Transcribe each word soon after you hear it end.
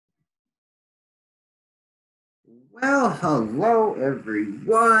Well, hello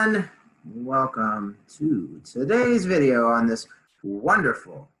everyone. Welcome to today's video on this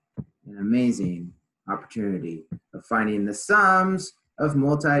wonderful and amazing opportunity of finding the sums of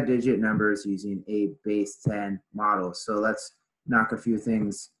multi-digit numbers using a base 10 model. So let's knock a few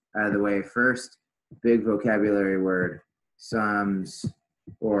things out of the way. First, big vocabulary word, sums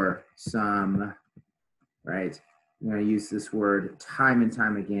or sum, right? I'm going to use this word time and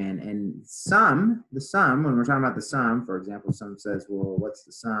time again. And the sum, when we're talking about the sum, for example, someone says, well, what's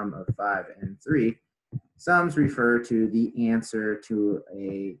the sum of 5 and 3? Sums refer to the answer to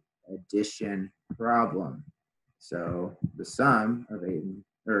a addition problem. So the sum of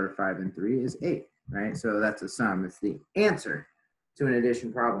 5 and 3 is 8, right? So that's a sum. It's the answer to an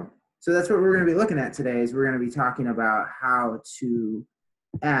addition problem. So that's what we're going to be looking at today. Is we're going to be talking about how to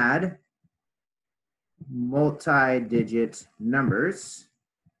add multi-digit numbers,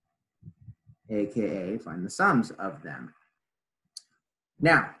 aka find the sums of them.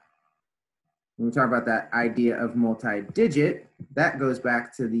 Now, when we talk about that idea of multi-digit, that goes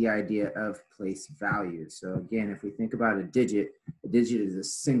back to the idea of place values. So again, if we think about a digit is a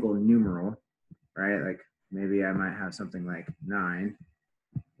single numeral, right? Like maybe I might have something like 9,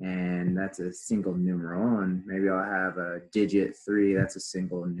 and that's a single numeral, and maybe I'll have a digit 3, that's a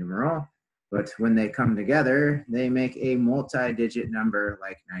single numeral. But when they come together, they make a multi-digit number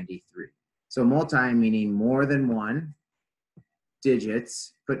like 93. So multi meaning more than one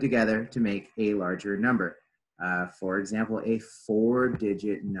digits put together to make a larger number. For example, a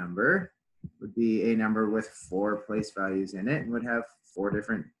 4-digit number would be a number with 4 place values in it and would have 4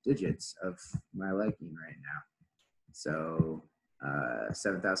 different digits of my liking right now. So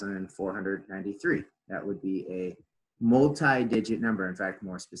 7,493. That would be a multi-digit number. In fact,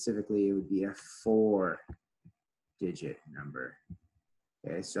 more specifically, it would be a 4-digit number.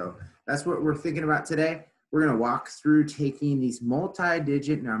 Okay, so that's what we're thinking about today. We're going to walk through taking these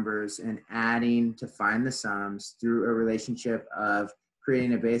multi-digit numbers and adding to find the sums through a relationship of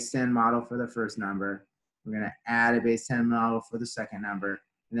creating a base 10 model for the first number. We're going to add a base 10 model for the second number,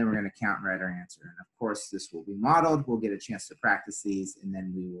 and then we're going to count and write our answer. And of course, this will be modeled. We'll get a chance to practice these, and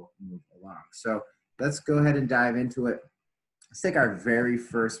then we will move along. So let's go ahead and dive into it. Let's take our very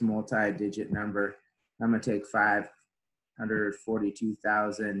first multi-digit number. I'm going to take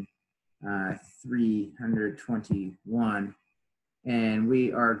 542,321, and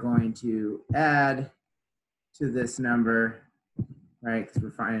we are going to add to this number, right? Because we're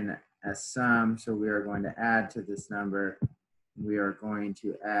finding a sum, so we are going to add to this number. We are going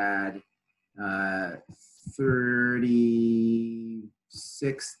to add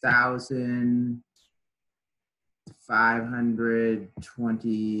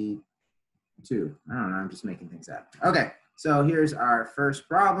 36,522. I don't know, I'm just making things up. Okay, so here's our first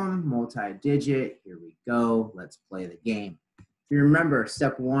problem, multi-digit. Here we go, let's play the game. If you remember,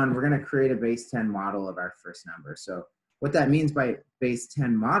 step 1, we're gonna create a base 10 model of our first number. So what that means by base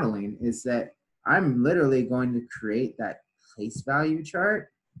 10 modeling is that I'm literally going to create that place value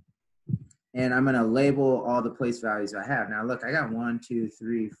chart, and I'm going to label all the place values I have. Now look, I got 1, 2,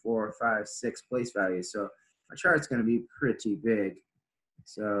 3, 4, 5, 6 place values, so my chart's going to be pretty big.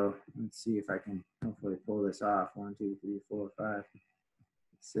 So let's see if I can hopefully pull this off. 1, 2, 3, 4, 5,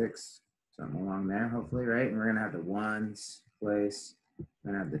 6, something along there, hopefully, right? And we're going to have the ones place.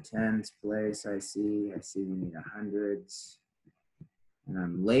 We're going to have the tens place. I see we need hundreds. And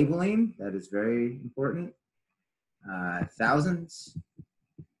I'm labeling, that is very important. Thousands,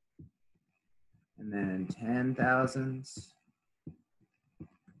 and then 10,000s,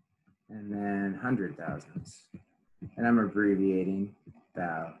 and then 100,000s. And I'm abbreviating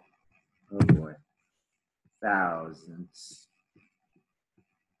oh boy, thousands.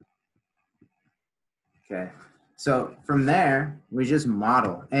 Okay, so from there, we just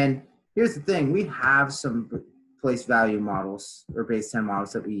model. And here's the thing, we have some place value models or base 10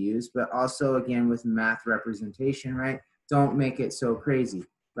 models that we use, but also again with math representation, right? Don't make it so crazy.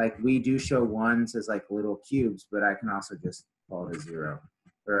 Like we do show ones as like little cubes, but I can also just call it a 0,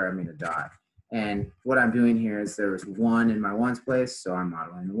 or I mean a dot. And what I'm doing here is there's 1 in my ones place, so I'm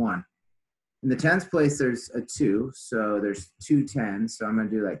modeling the 1. In the tens place, there's a 2, so there's 2 10s, so I'm gonna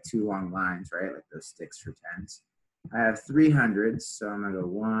do like 2 long lines, right? Like those sticks for tens. I have 300s, so I'm gonna go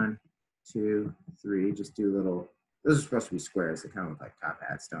 1, 2, 3, just do little, those are supposed to be squares. They kind of look like top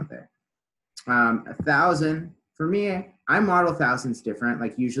hats, don't they? 1,000, for me, I model thousands different.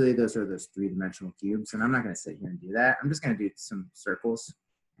 Like usually those are those 3-dimensional cubes, and I'm not gonna sit here and do that. I'm just gonna do some circles,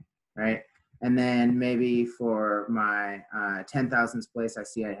 right? And then maybe for my 10,000s place, I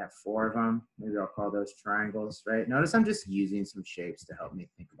see I have 4 of them. Maybe I'll call those triangles, right? Notice I'm just using some shapes to help me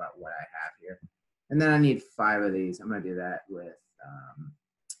think about what I have here. And then I need 5 of these. I'm going to do that with,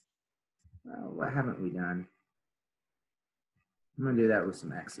 well, what haven't we done? I'm going to do that with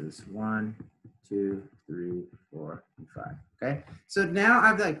some X's. 1, 2, 3, 4, and 5. Okay. So now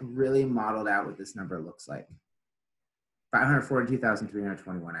I've like really modeled out what this number looks like.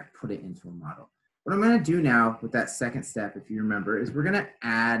 542,321. I put it into a model. What I'm going to do now with that second step, if you remember, is we're going to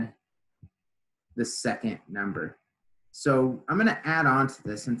add the second number. So I'm going to add on to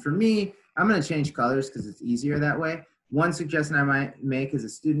this. And for me, I'm going to change colors because it's easier that way. One suggestion I might make as a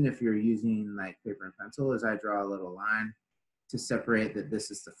student, if you're using like paper and pencil, is I draw a little line to separate that this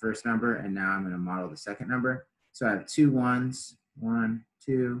is the first number, and now I'm going to model the second number. So I have 2 1s, 1,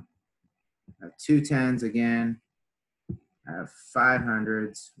 2, I have 2 10s again, I have 5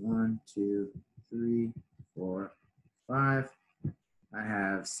 hundreds, 1, 2, 3, 4, 5. I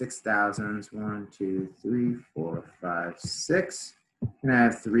have 6,000s, 1, 2, 3, 4, 5, 6, and I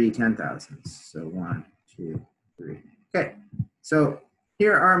have 3 10,000s. So 1, 2, 3. Okay, so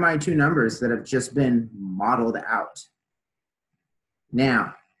here are my 2 numbers that have just been modeled out.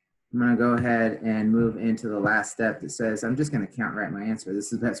 Now, I'm going to go ahead and move into the last step that says, I'm just going to count right my answer.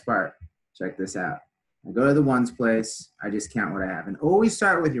 This is the best part. Check this out. I go to the ones place. I just count what I have. And always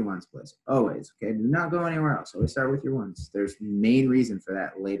start with your ones place. Always. Okay. Do not go anywhere else. Always start with your ones. There's main reason for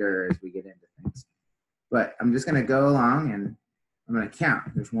that later as we get into things. But I'm just going to go along and I'm going to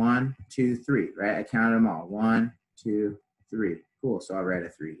count. There's 1, 2, 3, right? I counted them all. 1, 2, 3. Cool. So I'll write a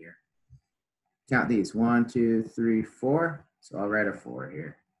 3 here. Count these. 1, 2, 3, 4. So I'll write a 4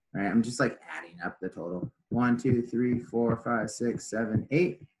 here. All right. I'm just like adding up the total. 1, 2, 3, 4, 5, 6, 7,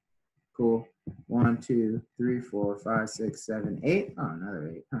 8. Cool. 1, 2, 3, 4, 5, 6, 7, 8. Oh,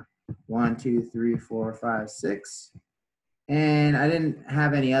 another 8. Huh. 1, 2, 3, 4, 5, 6. And I didn't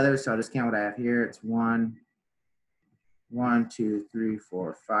have any others, so I'll just count what I have here. It's 1, 2, 3,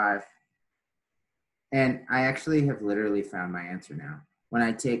 4, 5. And I actually have literally found my answer now. When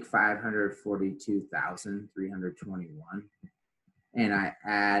I take 542,321 and I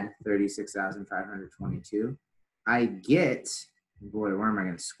add 36,522, I get, boy, where am I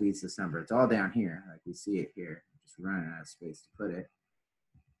going to squeeze this number? It's all down here, like we see it here. Just running out of space to put it.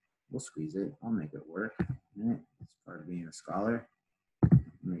 We'll squeeze it. I'll make it work. Right? It's part of being a scholar.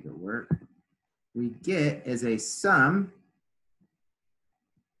 Make it work. We get as a sum,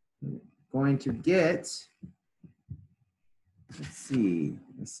 going to get, let's see,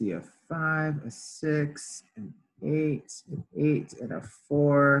 a 5, a 6, an 8, an 8, and a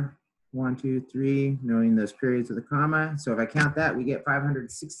 4. 1, 2, 3, knowing those periods with a comma. So if I count that, we get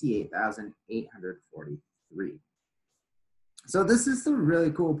 568,843. So this is the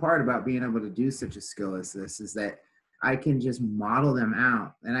really cool part about being able to do such a skill as this, is that I can just model them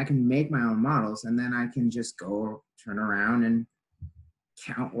out and I can make my own models, and then I can just go turn around and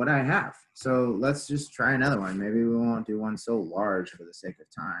count what I have. So let's just try another one. Maybe we won't do one so large for the sake of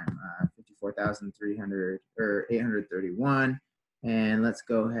time. 54,300 or 831. And let's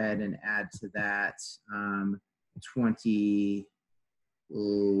go ahead and add to that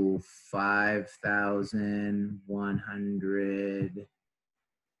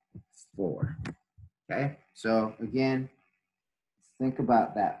 25,104. Okay, so again, think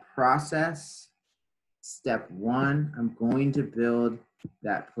about that process. Step 1, I'm going to build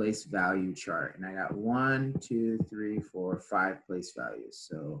that place value chart. And I got 1, 2, 3, 4, 5 place values.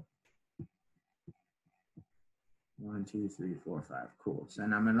 So 1, 2, 3, 4, 5. Cool. So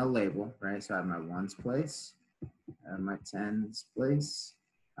then I'm going to label, right? So I have my ones place, I have my tens place,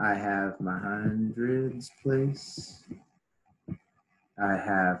 I have my hundreds place, I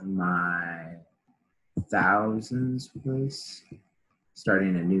have my thousands place,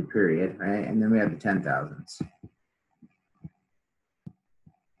 starting a new period, right? And then we have the 10,000s.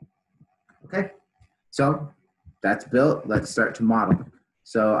 Okay, so that's built. Let's start to model.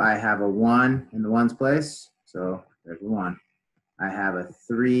 So I have a 1 in the ones place. So there's 1. I have a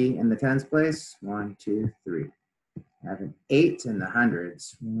 3 in the tens place. 1, 2, 3. I have an 8 in the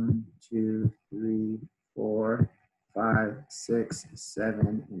hundreds. 1, 2, 3, 4, 5, 6,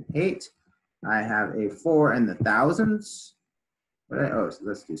 7, and 8. I have a 4 in the thousands. Oh, so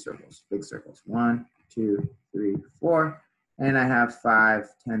let's do circles, big circles. 1, 2, 3, 4. And I have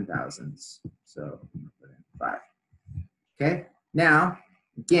 5 10,000s. So I'm gonna put in 5. Okay, now,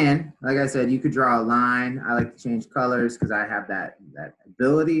 again, like I said, you could draw a line. I like to change colors because I have that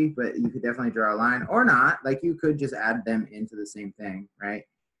ability, but you could definitely draw a line or not. Like you could just add them into the same thing, right?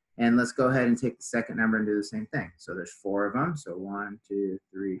 And let's go ahead and take the second number and do the same thing. So there's 4 of them. So 1, 2,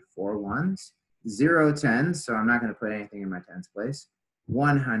 3, 4 ones. 0 tens, so I'm not going to put anything in my tens place.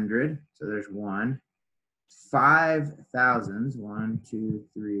 100, so there's 1. 5 thousands, 1, 2,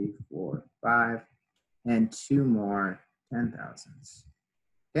 3, 4, 5. and 2 more 10,000s.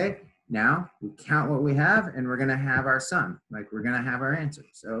 Okay, now we count what we have and we're gonna have our sum, like we're gonna have our answer.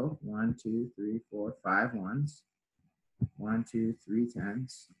 So 1, 2, 3, 4, 5 ones, 1, 2, 3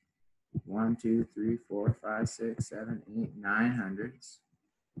 10s, 1, 2, 3, 4, 5, 6, 7, 8, 9 hundreds,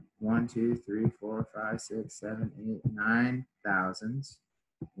 1, 2, 3, 4, 5, 6, 7, 8, 9 thousands,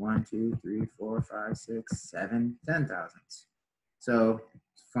 1, 2, 3, 4, 5, 6, 7 10,000s. So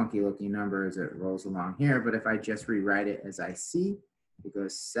funky looking number as it rolls along here, but if I just rewrite it as I see, it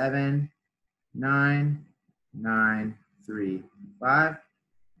goes 7, 9, 9, 3, 5.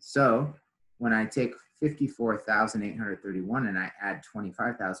 So when I take 54,831 and I add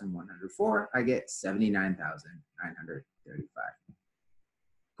 25,104, I get 79,935.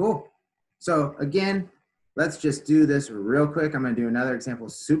 Cool. So again, let's just do this real quick. I'm going to do another example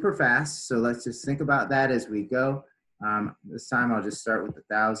super fast. So let's just think about that as we go. This time I'll just start with the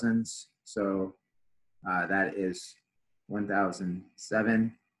thousands. So that is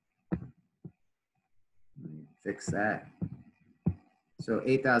 1,007. Let me fix that. So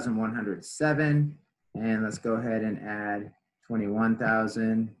 8,107. And let's go ahead and add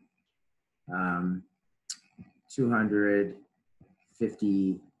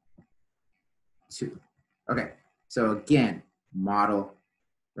 21,252. Okay, so again, model,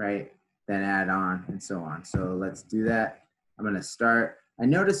 right? Then add on and so on. So let's do that. I'm gonna start. I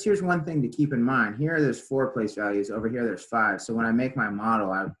noticed here's one thing to keep in mind. Here there's 4 place values. Over here there's 5. So when I make my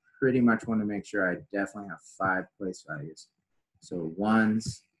model, I pretty much want to make sure I definitely have 5 place values. So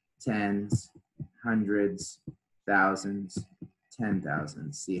ones, tens, hundreds, thousands,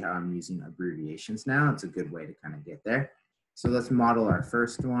 10,000s. See how I'm using abbreviations now? It's a good way to kind of get there. So let's model our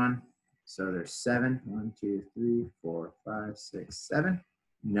first one. So there's 7, 1, 2, 3, 4, 5, 6, 7.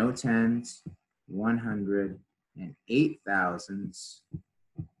 No 10s, 100, and 8,000s.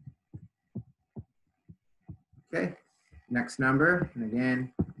 Okay, next number, and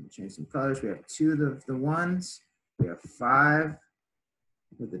again, change some colors. We have 2 of the ones, we have 5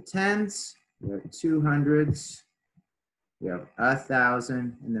 of the 10s, we have 200s, we have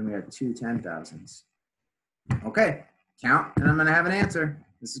 1,000, and then we have 2 10,000s. Okay, count, and I'm gonna have an answer.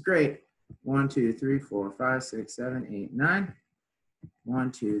 This is great. 1, 2, 3, 4, 5, 6, 7, 8, 9.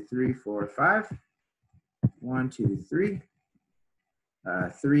 1, 2, 3, 4, 5. 1, 2, 3.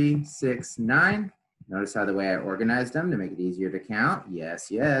 3, 6, 9. Notice how the way I organized them to make it easier to count.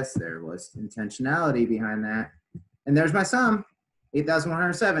 Yes, yes, there was intentionality behind that. And there's my sum.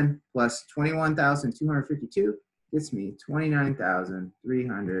 8,107 plus 21,252 gets me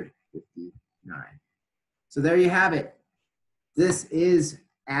 29,359. So there you have it. This is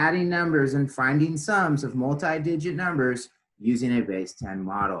adding numbers and finding sums of multi-digit numbers using a base 10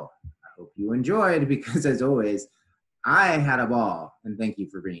 model. I hope you enjoyed, because as always, I had a ball, and thank you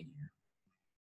for being here.